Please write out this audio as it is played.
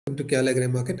To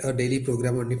Caligram Market, our daily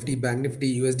program on Nifty, Bank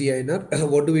Nifty, USDINR.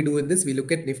 What do we do in this? We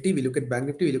look at Nifty, we look at Bank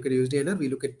Nifty, we look at USDINR, we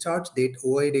look at charts, date,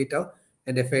 OI data,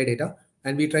 and FII data,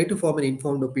 and we try to form an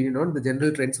informed opinion on the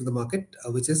general trends of the market,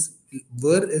 which is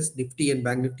where is Nifty and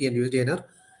Bank Nifty and USDINR,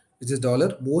 which is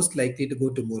dollar, most likely to go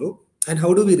tomorrow, and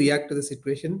how do we react to the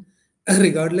situation,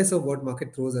 regardless of what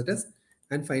market throws at us,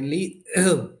 and finally,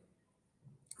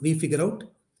 we figure out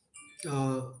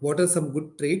what are some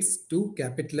good trades to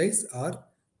capitalize our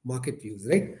market views,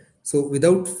 right? So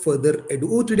without further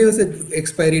ado, today was an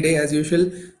expiry day as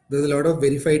usual. There's a lot of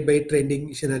verified by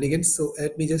trending shenanigans. So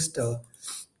let me just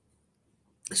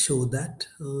show that.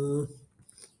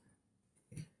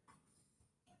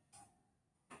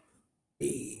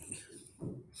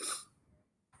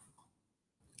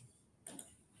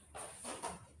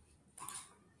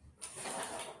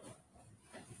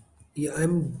 Yeah,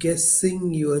 I'm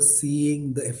guessing you are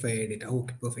seeing the FII data.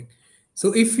 Okay, perfect.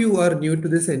 So if you are new to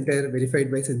this entire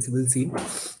verified by sensible scene,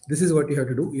 this is what you have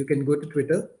to do. You can go to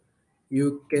Twitter.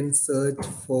 You can search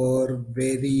for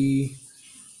verified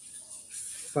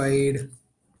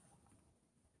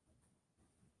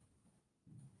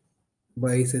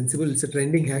by sensible. It's a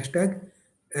trending hashtag,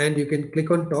 and you can click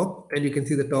on top and you can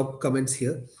see the top comments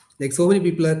here. Like so many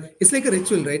people are, it's like a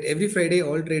ritual, right? Every Friday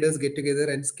all traders get together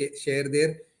and share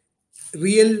their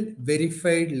real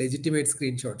verified legitimate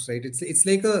screenshots, right? It's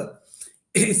like a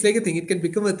it's like a thing. It can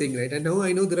become a thing, right? And now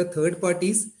I know there are third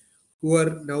parties who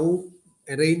are now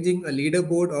arranging a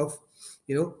leaderboard of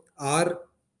our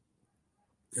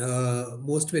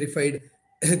most verified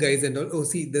guys and all. Oh,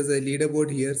 see, there's a leaderboard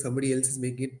here. Somebody else is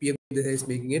making it. PM is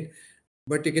making it,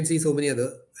 but you can see so many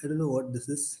other. I don't know what this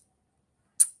is.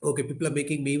 Okay, people are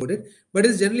making me about it, but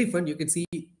it's generally fun. You can see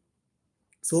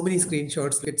so many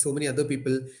screenshots, get so many other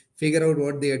people, figure out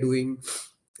what they are doing,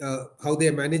 how they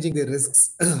are managing their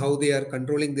risks, how they are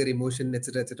controlling their emotion,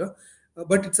 etc., etc.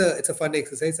 But it's a fun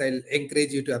exercise. I'll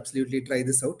encourage you to absolutely try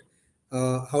this out.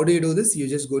 How do you do this? You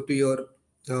just go to your.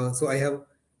 So I have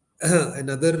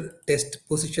another test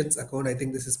positions account. I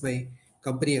think this is my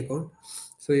company account.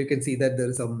 So you can see that there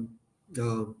is some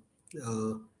uh,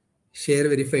 uh, share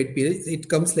verified period. It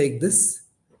comes like this.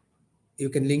 You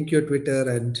can link your Twitter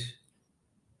and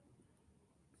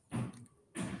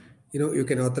you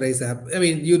can authorize app. I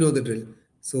mean, you know the drill.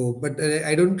 So but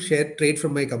I don't share trade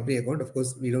from my company account. Of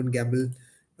course, we don't gamble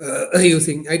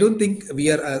using. I don't think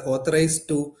we are authorized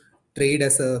to trade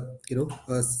as a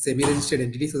semi-registered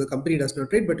entity. So the company does not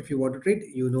trade, but if you want to trade,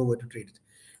 you know what to trade it.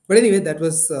 But anyway, that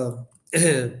was uh,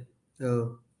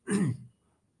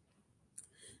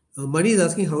 Money is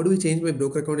asking, how do we change my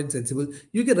broker account in Sensible?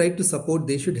 You can write to support.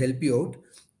 They should help you out.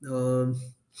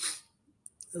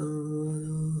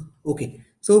 Okay,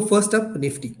 so first up,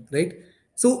 Nifty, right?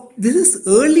 So this is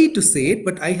early to say it,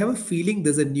 but I have a feeling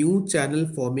there's a new channel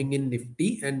forming in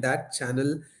Nifty, and that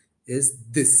channel is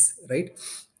this, right?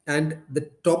 And the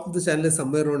top of the channel is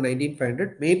somewhere around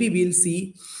 19,500. Maybe we'll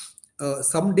see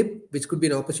some dip, which could be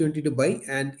an opportunity to buy,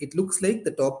 and it looks like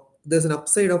the top, there's an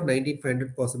upside of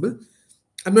 19,500 possible.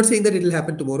 I'm not saying that it will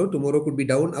happen tomorrow. Tomorrow could be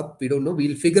down, up. We don't know.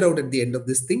 We'll figure out at the end of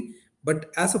this thing.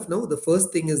 But as of now, the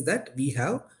first thing is that we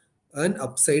have an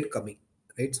upside coming,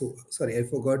 right? So, sorry, I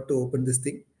forgot to open this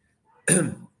thing.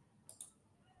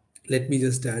 Let me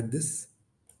just add this.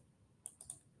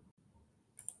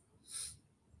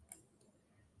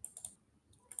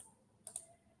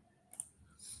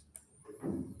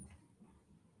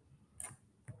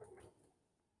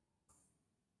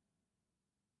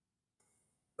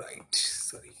 Right,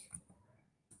 sorry.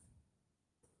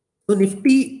 So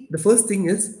Nifty, the first thing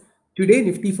is today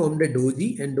Nifty formed a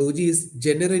doji, and doji is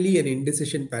generally an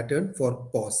indecision pattern for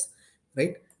pause,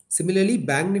 right? Similarly,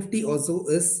 Bank Nifty also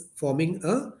is forming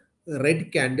a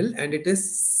red candle, and it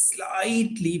is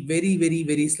slightly, very, very,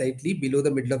 very slightly below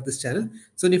the middle of this channel.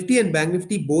 So Nifty and Bank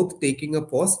Nifty both taking a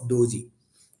pause doji,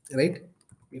 right?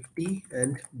 Nifty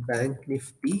and Bank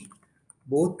Nifty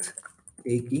both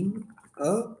taking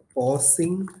a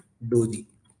pausing doji.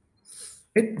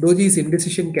 Right? Doji is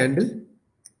indecision candle.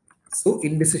 So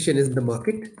indecision is the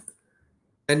market.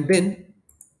 And then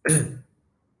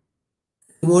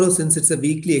tomorrow, since it's a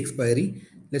weekly expiry,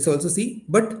 let's also see.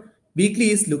 But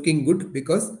weekly is looking good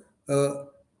because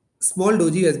small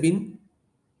doji has been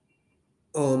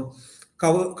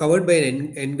covered by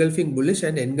an engulfing bullish,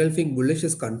 and engulfing bullish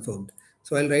is confirmed.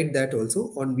 So I'll write that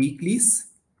also on weeklies.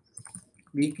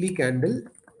 Weekly candle,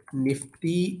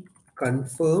 Nifty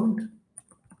confirmed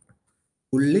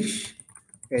bullish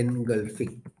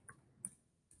engulfing.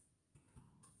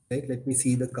 Right, let me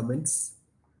see the comments.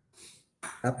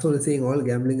 Absolutely saying all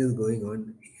gambling is going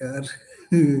on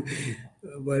here.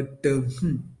 But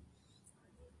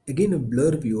Again, a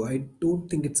blur view. I don't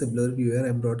think it's a blur view here.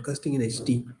 I'm broadcasting in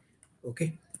HD.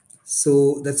 Okay.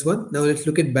 So that's one. Now let's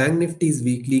look at Bank Nifty's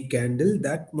weekly candle.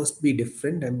 That must be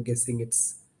different. I'm guessing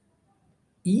it's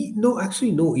no,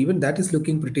 actually, no. Even that is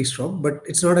looking pretty strong, but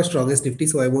it's not as strong as Nifty,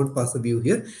 so I won't pass a view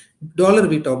here. Dollar,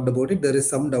 we talked about it. There is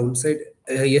some downside.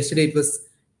 Yesterday, it was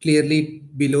clearly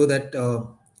below that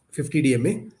 50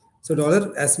 DMA. So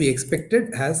dollar, as we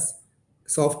expected, has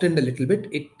softened a little bit.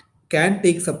 It can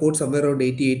take support somewhere around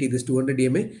 80, this 200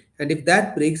 DMA. And if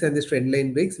that breaks and this trend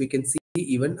line breaks, we can see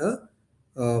even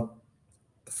a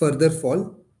further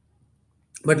fall.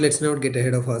 But let's not get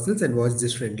ahead of ourselves and watch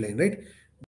this trend line, right?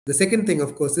 The second thing,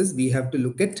 of course, is we have to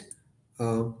look at.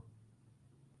 Uh,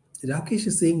 Rakesh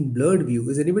is saying blurred view.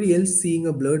 Is anybody else seeing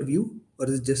a blurred view, or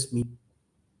is it just me?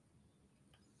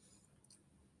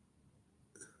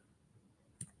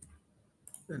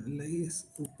 Analyze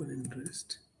open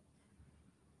interest.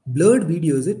 Blurred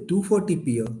video, is it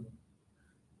 240p?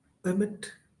 I'm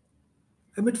at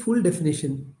I'm at full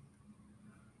definition.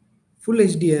 Full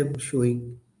HD I'm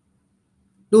showing.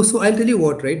 No, so I'll tell you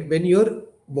what, right? When you're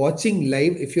watching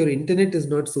live, if your internet is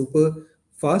not super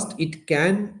fast, it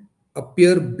can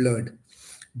appear blurred.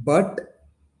 But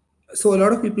so a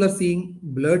lot of people are seeing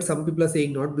blurred, some people are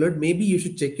saying not blurred. Maybe you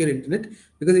should check your internet,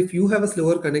 because if you have a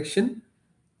slower connection,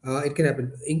 it can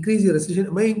happen. Increase your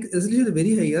resolution. My resolution is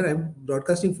very high here. I'm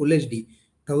broadcasting full HD,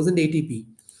 1080p.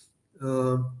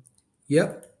 uh,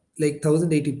 yeah, like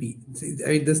 1080p. I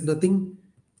mean, there's nothing.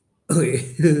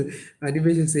 Okay.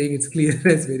 Animation saying it's clear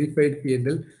as verified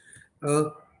PNL. Uh,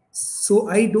 so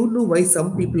I don't know why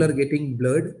some people are getting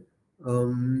blurred.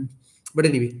 But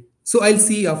anyway, so I'll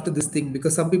see after this thing,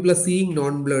 because some people are seeing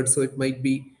non-blurred, so it might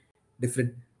be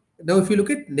different. Now, if you look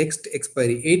at next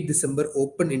expiry, 8 December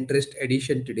open interest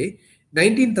edition today,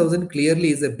 19,000 clearly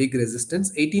is a big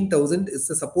resistance. 18,000 is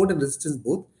the support and resistance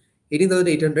both.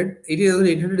 18,800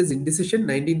 is indecision,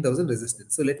 19,000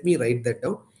 resistance. So let me write that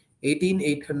down.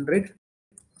 18,800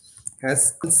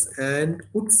 has calls and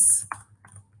puts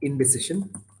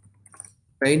indecision.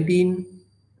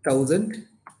 19,000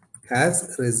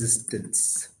 has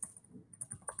resistance.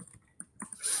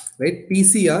 Right?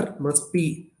 PCR must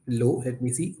be low. Let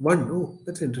me see. 1. Oh,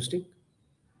 that's interesting.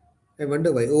 I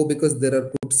wonder why. Oh, because there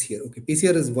are puts here. Okay.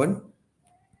 PCR is 1.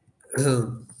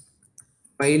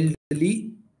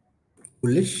 Mildly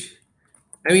bullish.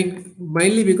 I mean,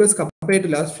 mildly because compared to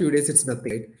last few days, it's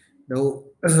nothing. Right? Now,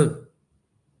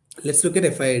 let's look at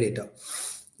FII data.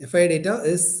 FII data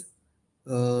is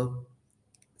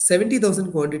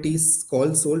 70,000 quantities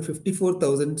call sold,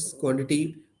 54,000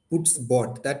 quantity puts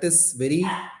bought. That is very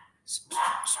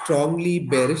strongly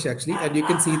bearish actually, and you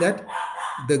can see that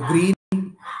the green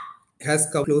has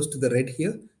come close to the red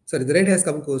here. Sorry, the red has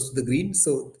come close to the green,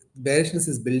 so bearishness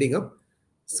is building up.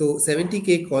 So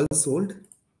 70k calls sold,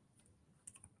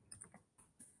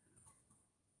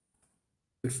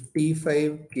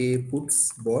 55k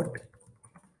puts bought,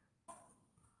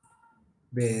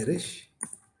 bearish.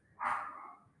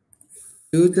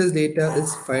 Futures data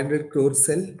is 500 crore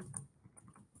sell,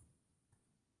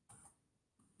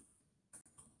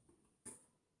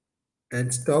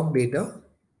 and stock data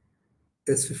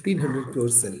is 1500 crore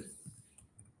sell.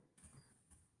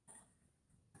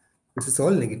 This is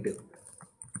all negative.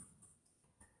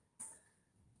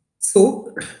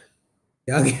 So,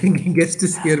 yeah, guest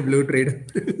is here, blue trader.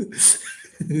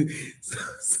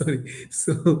 Sorry.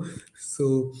 So,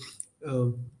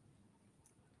 um,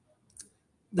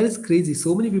 that is crazy.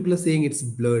 So many people are saying it's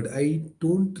blurred. I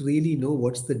don't really know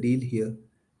what's the deal here.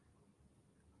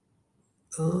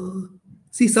 Uh,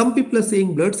 See, some people are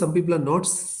saying blurred, some people are not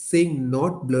saying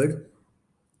not blurred.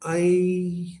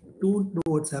 I don't know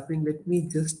what's happening. Let me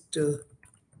just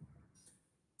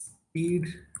speed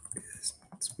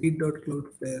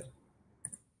speed.cloudflare.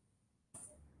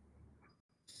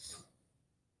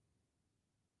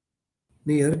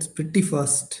 Yeah, it's pretty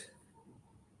fast.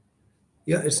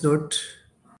 Yeah, it's not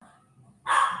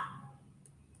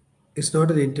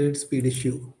an internet speed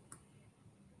issue.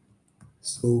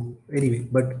 So anyway,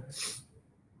 but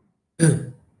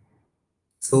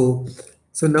so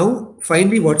so now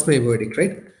finally, what's my verdict,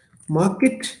 right?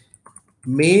 Market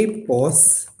may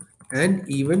pause and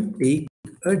even take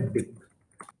a dip.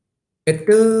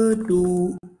 Better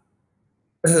to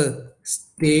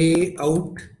stay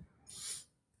out,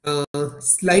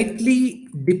 slightly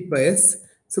dip bias.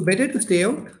 So better to stay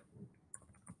out.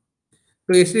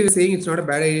 So yesterday we were saying it's not a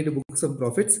bad idea to book some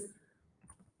profits,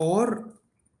 or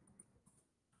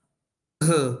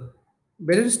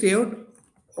better to stay out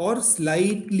or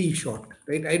slightly short,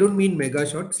 right? I don't mean mega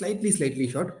short, slightly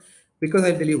short, because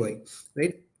I'll tell you why,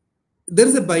 right? there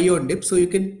is a buy on dip, so you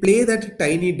can play that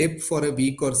tiny dip for a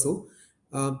week or so.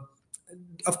 Um,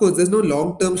 of course, there's no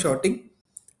long-term shorting.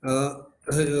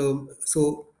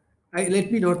 So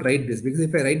let me not write this, because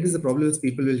if I write this, the problem is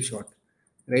people will short.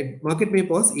 Right? Market may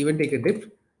pause, even take a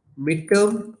dip.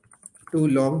 Mid-term to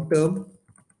long-term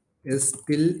is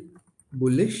still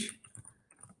bullish.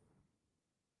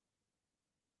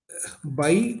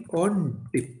 Buy on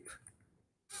dip,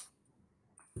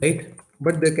 right?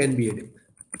 But there can be a dip,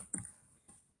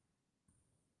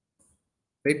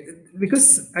 right?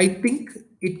 Because I think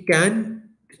it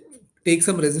can take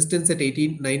some resistance at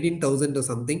 18, 19,000 or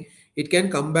something. It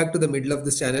can come back to the middle of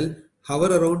this channel,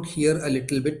 hover around here a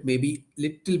little bit, maybe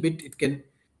little bit it can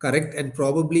correct and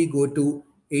probably go to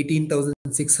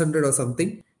 18,600 or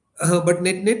something. But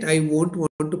net, I won't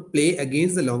want to play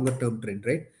against the longer term trend,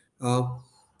 right? Uh,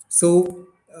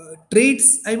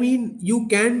 trades, I mean, you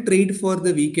can trade for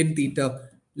the weekend theta.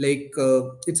 Like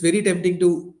it's very tempting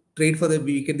to trade for the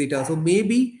weekend theta. So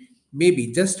maybe,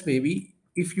 just maybe,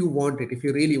 if you want it, if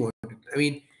you really want it. I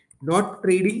mean, not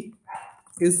trading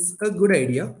is a good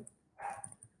idea,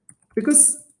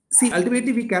 because see,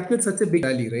 ultimately we captured such a big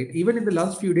rally, right? Even in the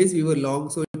last few days we were long,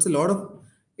 so it's a lot of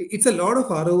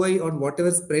ROI on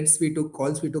whatever spreads we took,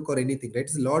 calls we took, or anything, right?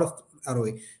 It's a lot of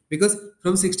ROI, because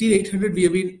from 16,800 we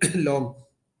have been long.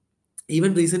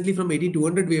 Even recently from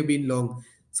 18,200 we have been long.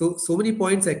 So many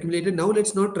points accumulated. Now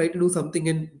let's not try to do something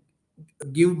and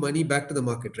give money back to the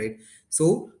market, right?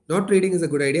 So not trading is a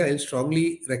good idea. I'll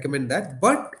strongly recommend that.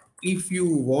 But if you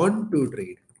want to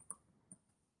trade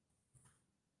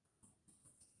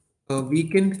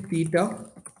weekend theta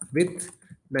with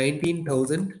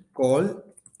 19,000 call,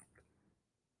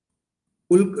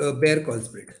 full bear call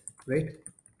spread, right?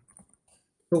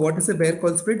 So what is a bear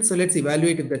call spread? So let's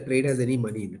evaluate if the trade has any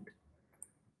money in it.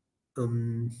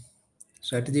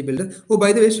 Strategy builder. Oh,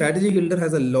 by the way, strategy builder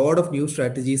has a lot of new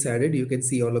strategies added. You can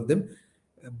see all of them.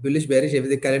 Bullish, bearish,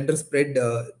 everything. Calendar spread,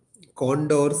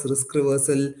 condors, risk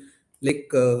reversal, like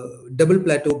double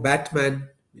plateau, Batman.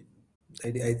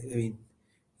 I mean,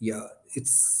 yeah,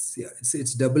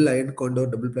 it's double iron condor,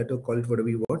 double plateau. Call it whatever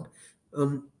you want.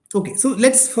 Okay, so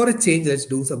let's, for a change, let's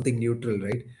do something neutral,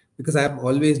 right? Because I'm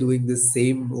always doing this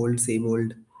same old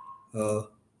uh,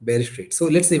 bearish trade. So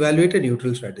let's evaluate a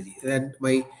neutral strategy. And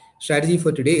my strategy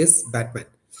for today is Batman.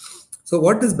 So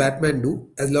what does Batman do?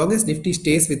 As long as Nifty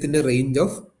stays within a range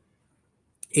of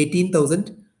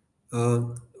 18,000, uh,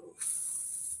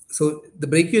 so the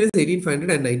break even is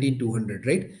 18,500 and 19,200,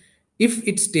 right? If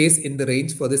it stays in the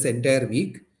range for this entire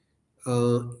week,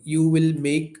 you will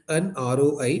make an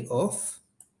ROI of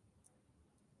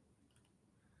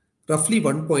roughly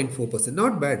 1.4%.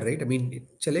 Not bad, right? I mean,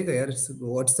 chalega yaar,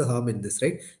 what's the harm in this,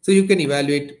 right? So you can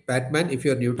evaluate Batman if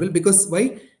you're neutral, because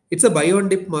why? It's a buy on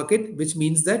dip market, which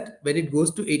means that when it goes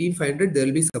to 18,500, there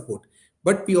will be support.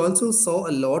 But we also saw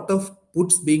a lot of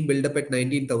puts being built up at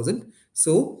 19,000.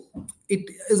 So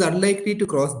it is unlikely to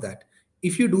cross that.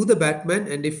 If you do the Batman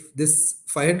and if this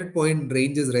 500 point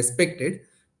range is respected,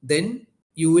 then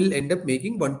you will end up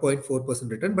making 1.4%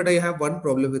 return. But I have one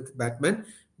problem with Batman,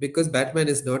 because Batman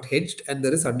is not hedged and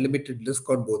there is unlimited risk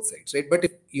on both sides, right? But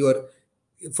if you are,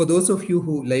 for those of you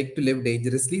who like to live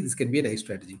dangerously, this can be a nice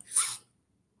strategy.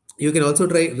 You can also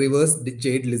try reverse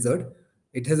Jade Lizard.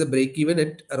 It has a break even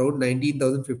at around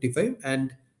 19,055.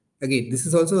 And again, this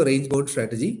is also a range bound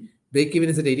strategy. Break even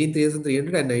is at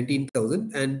 18,300 and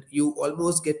 19,000. And you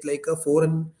almost get like a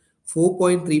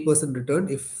 4.3% return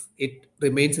if it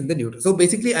remains in the neutral. So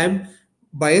basically, I'm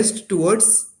biased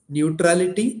towards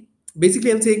neutrality. Basically,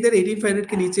 I'm saying that 18,500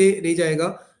 के नीचे नहीं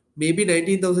जाएगा, maybe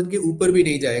 19,000 के ऊपर भी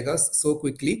नहीं जाएगा so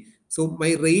quickly. So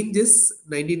my range is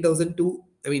 19,000 to,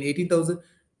 I mean, 18,000.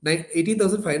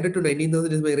 18,500 to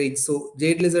 19,000 is my range. So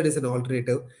Jade Lizard is an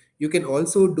alternative. You can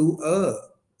also do a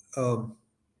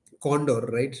condor,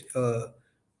 right?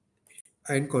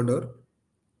 Iron condor.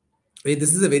 I mean,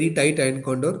 this is a very tight iron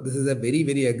condor. This is a very,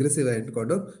 very aggressive iron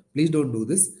condor. Please don't do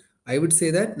this. I would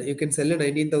say that you can sell a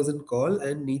 19,000 call,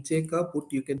 and Niche ka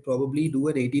put, you can probably do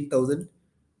an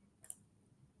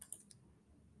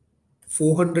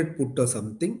 18,400 put or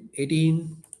something.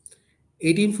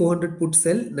 18,400 put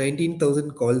sell,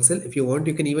 19,000 call sell. If you want,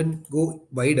 you can even go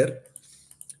wider,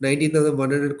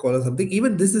 19,100 call or something.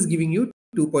 Even this is giving you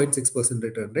 2.6%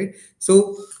 return, right?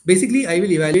 So basically, I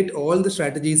will evaluate all the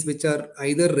strategies which are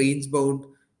either range bound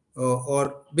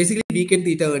or basically weekend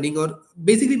theta earning, or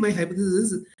basically my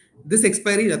hypothesis is this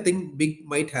expiry, nothing big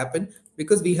might happen,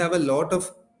 because we have a lot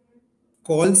of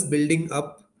calls building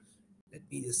up. Let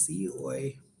me just see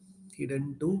why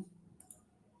hidden to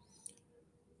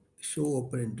show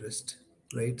open interest,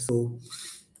 right? So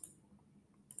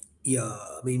Yeah,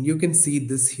 I mean, you can see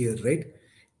this here, right?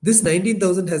 This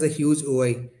 19,000 has a huge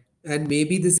OI, and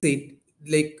maybe this eight,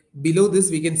 like below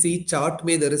this, we can see chart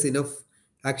may there is enough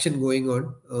action going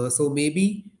on. So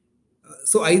maybe,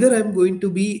 so either I'm going to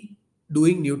be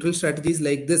doing neutral strategies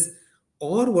like this,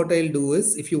 or what I'll do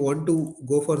is, if you want to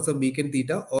go for some weekend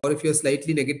theta, or if you're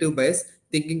slightly negative bias,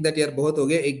 thinking that yaar bahut ho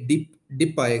gaya, ek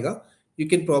dip aayega, you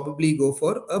can probably go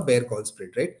for a bear call spread,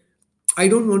 right? I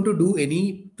don't want to do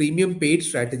any premium paid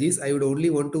strategies. I would only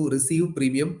want to receive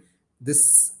premium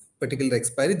this particular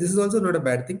expiry. This is also not a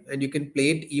bad thing, and you can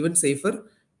play it even safer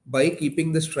by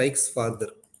keeping the strikes farther.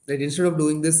 Right? Instead of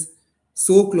doing this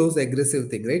so close aggressive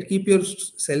thing, right? Keep your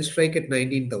sell strike at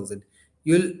 19,000.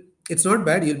 You'll It's not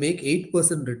bad. You'll make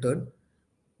 8% return,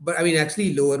 but I mean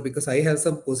actually lower because I have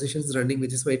some positions running,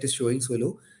 which is why it is showing so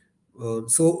low,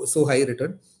 so high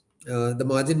return. The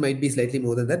margin might be slightly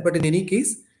more than that, but in any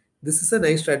case, this is a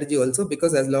nice strategy also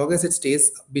because as long as it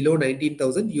stays below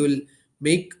 19,000, you will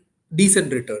make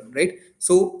decent return, right?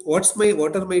 So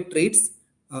what are my trades?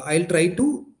 I'll try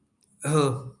to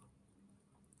uh,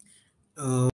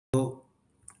 uh,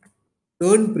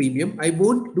 earn premium. I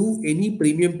won't do any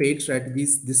premium paid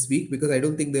strategies this week because I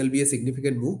don't think there'll be a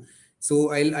significant move.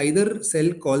 So I'll either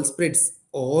sell call spreads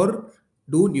or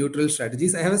do neutral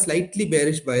strategies. I have a slightly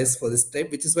bearish bias for this time,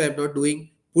 which is why I'm not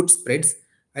doing put spreads.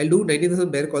 I'll do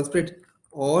 90,000 bear call spread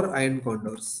or iron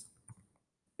condors,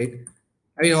 right?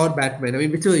 I mean, or Batman. I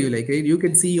mean, whichever you like, right? You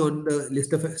can see on the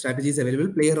list of strategies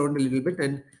available, play around a little bit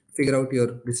and figure out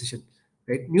your decision,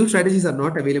 right? New strategies are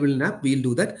not available in app. We'll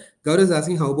do that. Gaurav is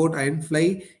asking, how about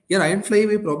Ironfly? Yeah,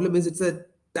 Ironfly, my problem is it's a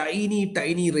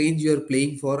tiny range you're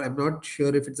playing for. I'm not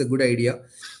sure if it's a good idea.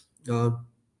 Uh,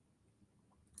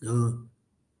 uh,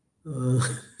 uh,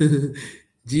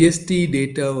 GST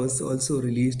data was also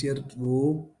released here.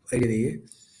 No idea.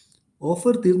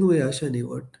 Offer tirnu hai Asha ne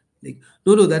what? Like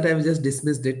no, that I've just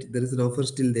dismissed it. There is an offer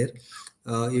still there.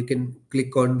 You can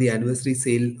click on the anniversary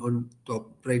sale on top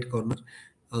right corner.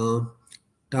 Uh,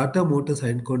 Tata Motors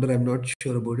hand counter, I'm not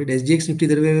sure about it. SGX Nifty,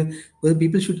 there were well,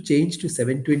 people should change to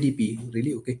 720p.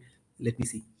 Really? Okay. Let me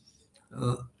see.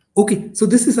 Uh, okay, so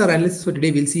this is our analysis for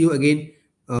today. We'll see you again.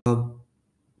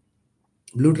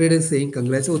 Blue Trader is saying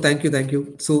congrats. Oh, thank you, thank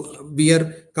you. So we are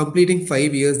completing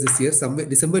 5 years this year. Somewhere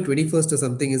December 21st or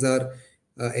something is our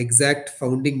exact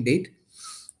founding date.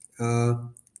 Uh,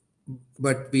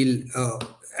 but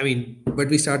but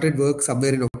we started work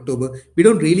somewhere in October. We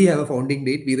don't really have a founding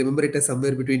date. We remember it as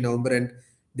somewhere between November and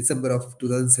December of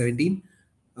 2017.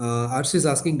 Arsh is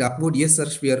asking dark mode. Yes,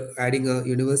 Arsh, we are adding a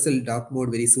universal dark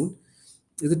mode very soon.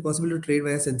 Is it possible to trade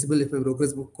via Sensible if my broker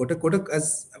is Kotak? Kotak,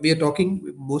 as we are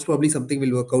talking, most probably something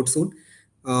will work out soon.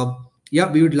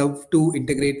 Yeah, we would love to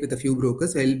integrate with a few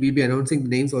brokers. We'll be announcing the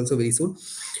names also very soon.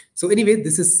 So anyway,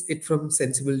 this is it from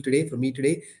Sensible today, from me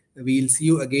today. We'll see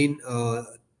you again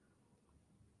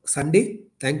Sunday.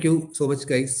 Thank you so much,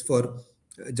 guys, for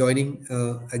joining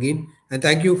again. And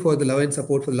thank you for the love and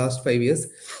support for the last 5 years.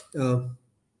 Uh,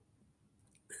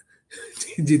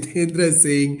 Jitendra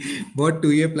Singh बहुत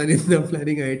 2 year plan इतना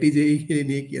planning IIT JEE के लिए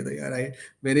नहीं किया था यार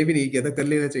मैंने भी नहीं किया था कर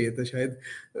लेना चाहिए था शायद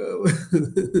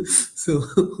so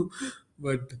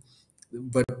but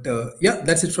yeah,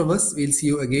 that's it from us. We'll see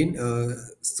you again.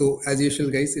 So as usual,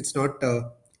 guys, it's not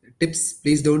tips.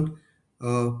 Please don't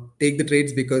take the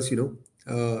trades because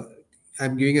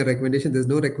I'm giving a recommendation. There's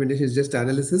no recommendation. It's just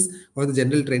analysis or the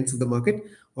general trends of the market.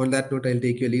 On that note, I'll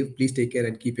take your leave. Please take care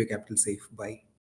and keep your capital safe. Bye.